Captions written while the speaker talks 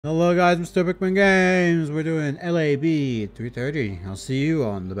Hello guys, Mr. Brickman Games. We're doing LAB 330. I'll see you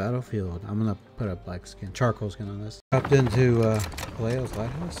on the battlefield. I'm gonna put a black skin, charcoal skin on this. Dropped into Paleo's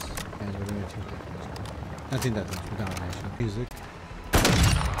Lighthouse, and we're doing Team Deathmatch. Not Team Deathmatch, for domination. Music.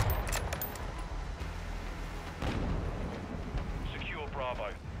 Secure Bravo.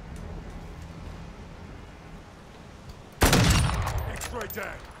 X-ray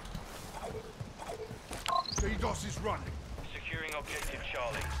down. DDoS is running. Securing objective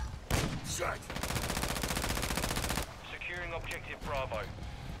Charlie. Shit. Securing objective Bravo.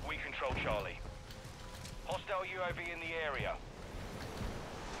 We control Charlie. Hostile UAV in the area.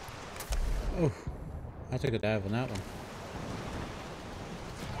 Oh, I took a dive on that one.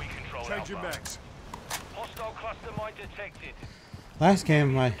 We control Changing Alpha. max. Hostile cluster mine detected. Last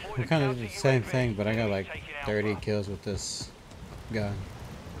game, we kind of did the same thing, but I got like 30 kills with this gun.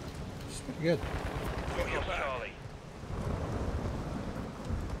 It's pretty good. We lost Charlie.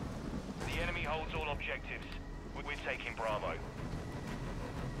 The enemy holds all objectives. We're taking Bravo.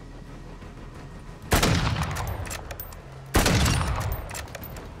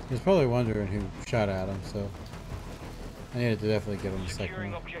 He's probably wondering who shot at him, so I needed to definitely give him a second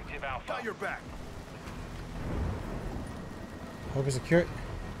Securing one. objective Alpha. Got your back. Hope it's secure.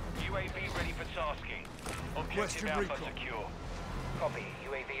 UAV ready for tasking. Objective Western Alpha recon. secure. Copy.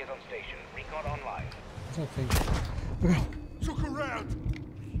 UAV is on station. Recon online. What's that thing? Took a round.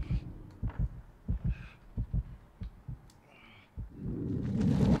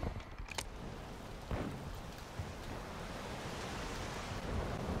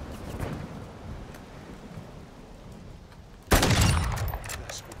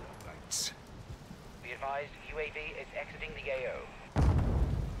 That's good, mates. Be advised, UAV is exiting the AO.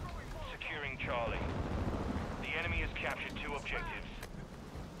 Securing Charlie. The enemy has captured two objectives.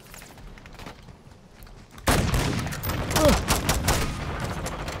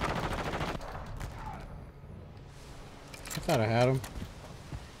 I thought I had him.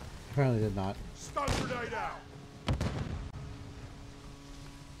 Apparently did not. Stun grenade out.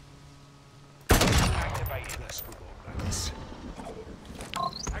 Activated. That's good, mates.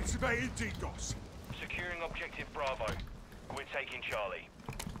 Activated DDoS. Securing objective Bravo. We're taking Charlie.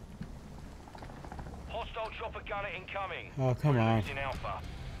 Hostile chopper gunner incoming. Oh, come We're on. losing Alpha.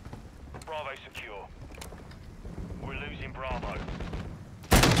 Bravo secure. We're losing Bravo.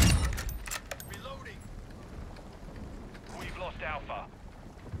 Reloading. We've lost Alpha.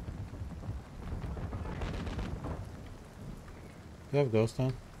 Do you have ghost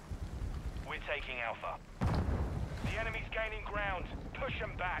on? We're taking Alpha. The enemy's gaining ground. Push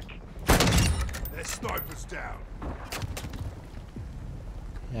them back. Their snipers down.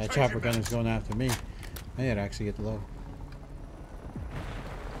 Yeah, chopper gun is going after me. I need to actually get low.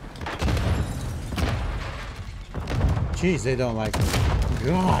 Jeez, they don't like me.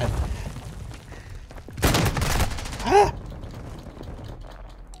 God. Ah!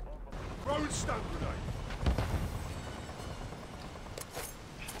 Throwing stun grenade.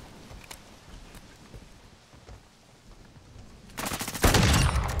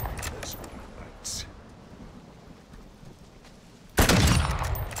 That's good, mates.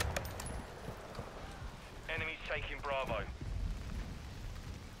 Enemy's taking Bravo.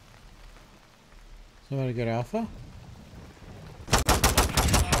 Somebody get Alpha?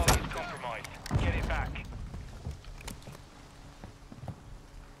 Charlie is compromised. Get it back.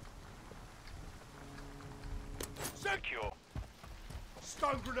 Secure.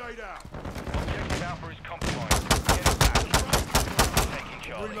 Stun grenade out. Objective Alpha is compromised. Get it back. Taking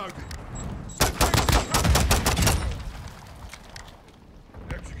Charlie. Reloading.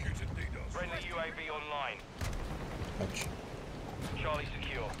 Executed DDoS. Friendly UAV online. Touch. Charlie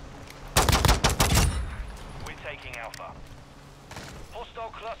secure. We're taking Alpha. Hostile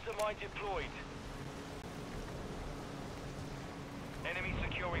cluster mine deployed. Enemy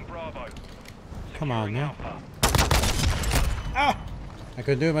securing Bravo. Come on, Securing man. Alpha. Ah! I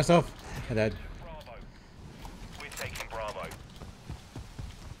couldn't do it myself. I died. Bravo. We're taking Bravo.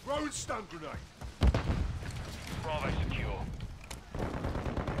 Throwing stun grenade. Bravo secure.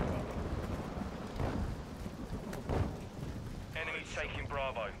 Enemy's taking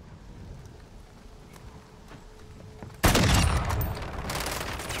Bravo.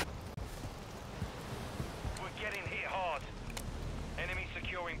 We're getting hit hard. Enemy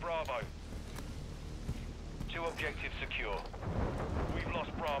securing Bravo. Two objectives secure. We've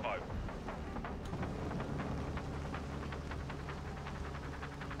lost Bravo.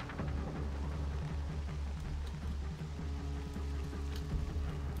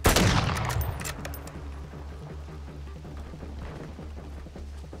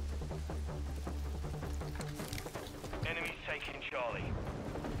 Enemy's taking Charlie.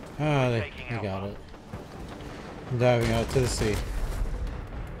 Ah, they got it. I'm diving out to the sea.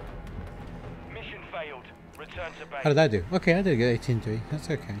 Mission failed. Return to base. How did I do? Okay, I did get 18-3. That's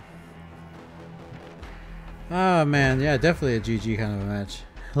okay. Oh man, yeah, definitely a GG kind of a match.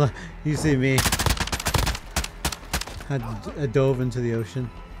 You see me. I dove into the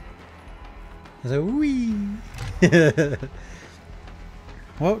ocean. I was like, wee.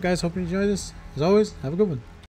 Well, guys, hope you enjoyed this. As always, have a good one.